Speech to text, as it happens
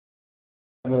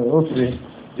We'll see.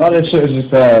 All this shit was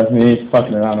just me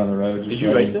fucking around on the road. Did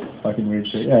you write this? Fucking weird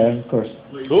shit. Yeah, of course.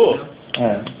 Cool.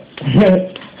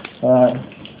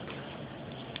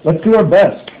 Let's do our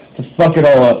best to fuck it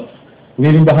all up.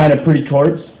 Leaving behind a pretty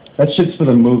corpse? That shit's for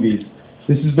the movies.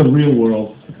 This is the real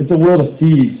world. It's a world of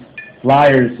thieves,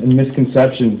 liars, and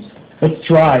misconceptions. Let's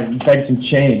try and beg some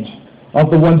change. All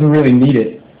the ones who really need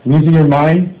it. Losing your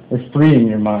mind or freeing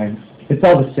your mind. It's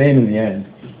all the same in the end.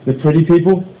 The pretty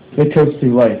people, they coast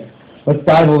through life. Let's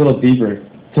dive a little deeper.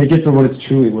 Take it for what it's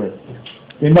truly worth.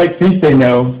 They might think they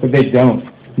know, but they don't.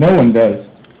 No one does.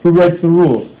 Who writes the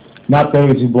rules? Not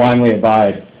those who blindly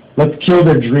abide. Let's kill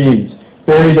their dreams.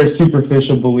 Bury their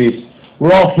superficial beliefs.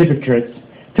 We're all hypocrites.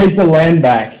 Take the land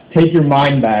back. Take your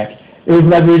mind back. It was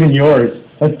never even yours.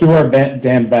 Let's do our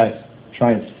damn best.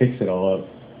 Try and fix it all up.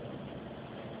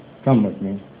 Come with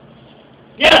me.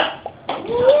 Yeah!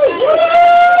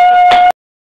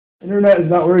 Internet is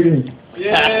not working.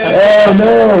 Yeah! Oh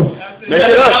no! Make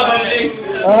it up!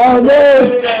 Oh no!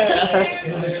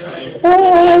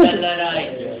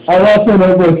 I lost my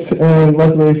notebook and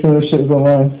luckily some of the shit was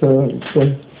online, so it's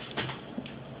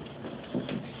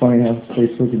funny how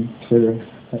Facebook and Twitter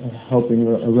are helping a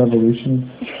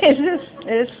revolution. It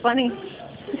is funny.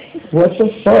 What the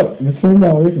fuck? This thing's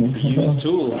not working.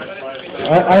 Tool.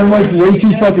 I'm like way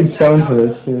too fucking stoned for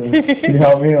this. Can you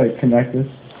help me like connect this?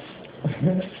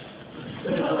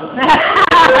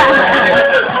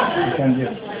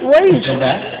 Wait. Go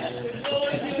back. I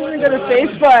want to go to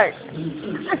Facebook.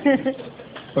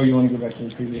 Oh, you want to go back to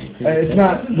the previous? It's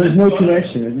not. There's no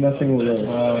connection. There's nothing will load.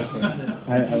 Oh,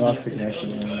 okay. I lost the connection.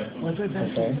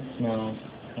 Okay. No.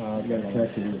 You got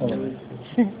connected.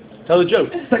 Tell the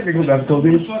joke. Technical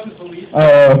difficulties.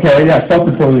 Oh, okay. Yeah. Fuck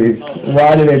the police.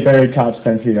 Why do they bury cops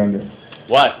 10 feet under?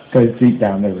 What? Because deep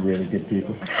down they're really good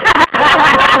people.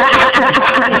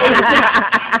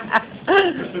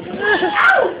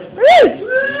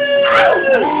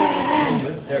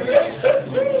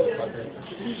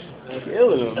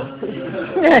 Killing him.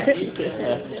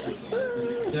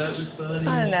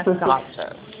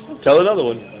 Tell another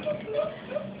one.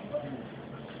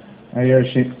 Have you ever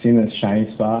seen this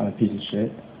shiny spot on a piece of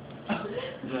shit?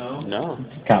 No.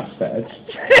 Cop's badge.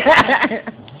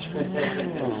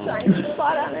 Shiny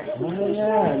spot on it. Oh,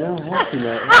 yeah, no, I have seen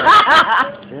that.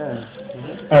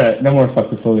 Yeah. Alright, no more fuck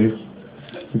the police.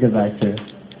 We'll get back to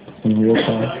some real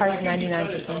talk. Part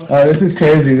 99%. This is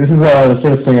crazy. This is the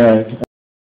first thing I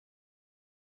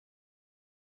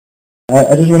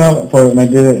just went out for it and I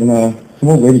did it and some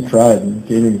old lady cried and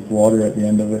gave me water at the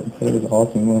end of it and said it was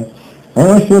awesome. Like, I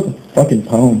don't really feel it's a fucking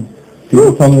poem.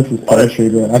 People tell me this is poetry,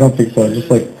 but I don't think so. It's just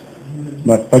like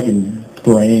my fucking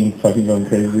brain fucking going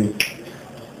crazy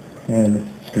and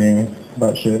screaming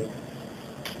about shit.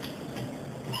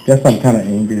 Guess I'm kind of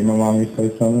angry. My mom used to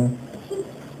say something.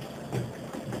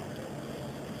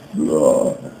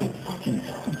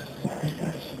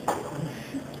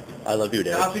 I love you,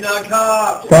 Dad. Coffee not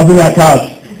cops. Coffee not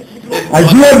cops. I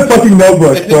do have a fucking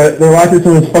notebook, but they're locked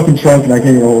into this fucking trunk and I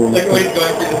can't get hold of Look them. what he's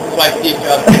going through. This is why Steve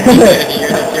Jobs is the year this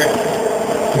year.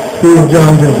 Steve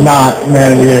Jones is not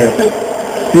man of the year.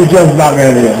 Steve Jones is not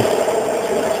man of the year.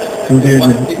 Some dude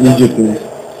in Egypt is.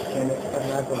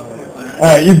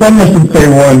 Alright, you've done this since day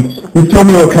one. You told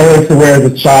me what colors to wear as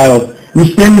a child. Your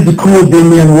standards of cool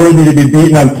deemed me unworthy to be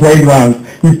beaten on playgrounds.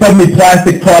 You fed me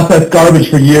plastic processed garbage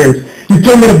for years. You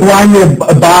told me to blindly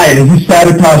abide and you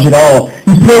sabotage it all.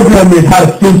 You programmed me as how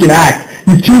to think and act.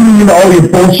 You tuned me into all your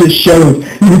bullshit shows.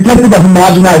 You detested the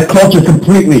homogenized culture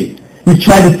completely. You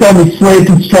tried to sell me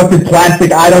slave-constructed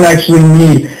plastic I don't actually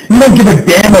need. You don't give a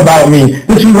damn about me.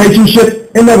 This relationship,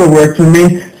 it never worked for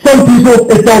me. Some people,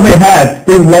 it's all they had.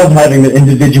 They love having their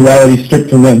individuality stripped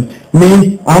from them.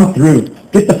 Me, I'm through.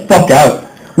 Get the fuck out.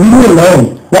 Leave me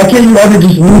alone. Why can't you ever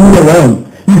just leave me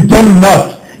alone? You've done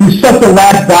enough. You sucked the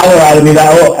last dollar out of me that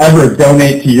I will ever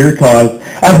donate to your cause.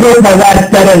 I've worked my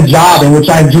last dead-end job in which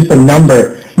I am just a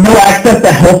number. No access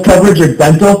to health coverage or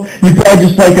dental. You probably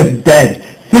just like us dead.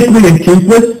 Sickly and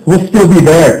toothless, we'll still be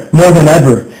there, more than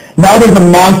ever. Now there's a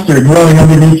monster growing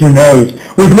underneath your nose.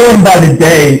 We're growing by the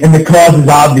day, and the cause is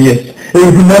obvious. It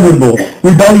is inevitable.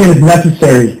 Rebellion is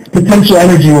necessary. Potential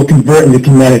energy will convert into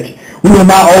kinetic. We will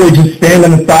not always just stand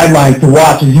on the sidelines to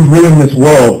watch as you ruin this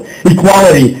world.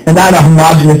 Equality, and not in a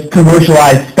homogeneous,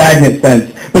 commercialized, stagnant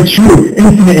sense, but true,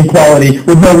 infinite equality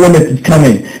with no limits is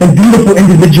coming. And beautiful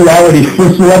individuality for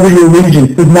celebrity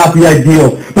allegiance is not the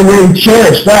ideal, but where we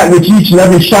cherish that which each and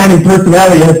every shining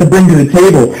personality has to bring to the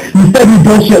table. You fed me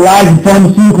bullshit lies and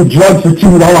pharmaceutical drugs for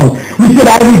too long. We said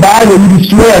I will buy when you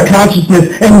destroy our consciousness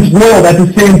and this world at the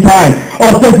same time.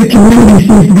 All sense of community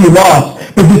seems to be lost,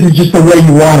 but this is just the way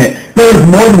you want it. There is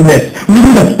more than this. Leave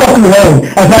me the fuck alone.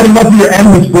 I've had enough of your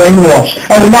endless brainwash.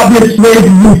 I will not be a slave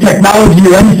to new technology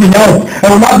or anything else. I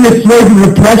will not be a slave to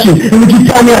repression in which you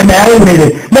tell me I'm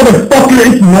alienated. Motherfucker,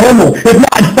 it's normal, if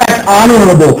not in fact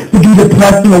honorable, to be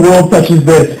depressed in a world such as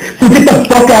this. So get the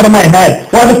fuck out of my head.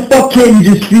 Why the fuck can't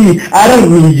you just see, I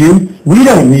don't need you, we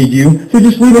don't need you, so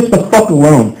just leave us the fuck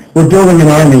alone. We're building an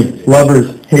army,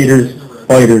 lovers, haters,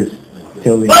 fighters,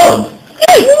 till the end.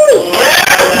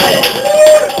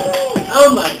 Oh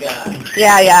my god.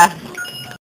 Yeah.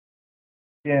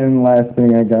 And last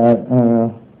thing I got,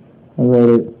 I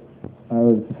wrote it,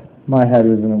 my head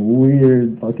was in a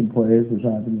weird fucking place, which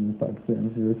happened in fucking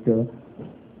San Francisco.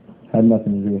 Had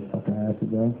nothing to do with fucking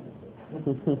acid though.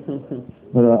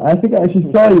 But I think I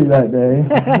actually saw you that day,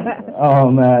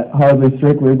 at Hardly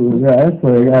Strictly Bluegrass,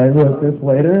 like I wrote this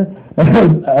later.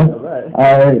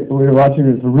 We were watching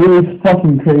this really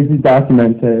fucking crazy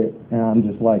documentary, and I'm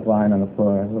just like lying on the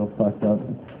floor, a little fucked up.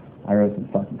 I wrote some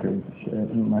fucking crazy shit,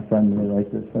 and my friend really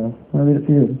liked it, so I'm gonna read it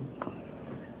for you.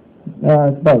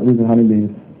 It's about losing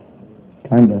honeybees.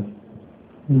 Kinda.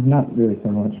 Not really so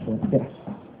much, but yeah.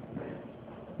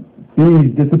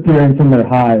 Bees disappearing from their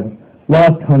hive.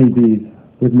 Lost honeybees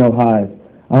with no hive.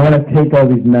 I want to take all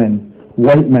these men.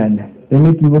 White men. They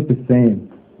make you look the same.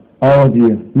 All of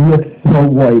you. You look so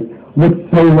white. Look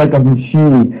so like a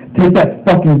machine. Take that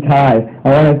fucking tie. I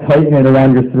want to tighten it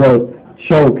around your throat.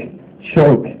 Choke.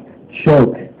 Choke.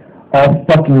 Choke. All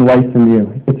fucking life from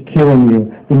you. It's killing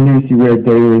you. The noose you wear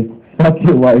daily. Fuck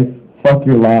your life. Fuck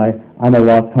your lie. I'm a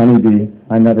lost honeybee.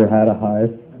 I never had a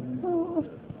hive.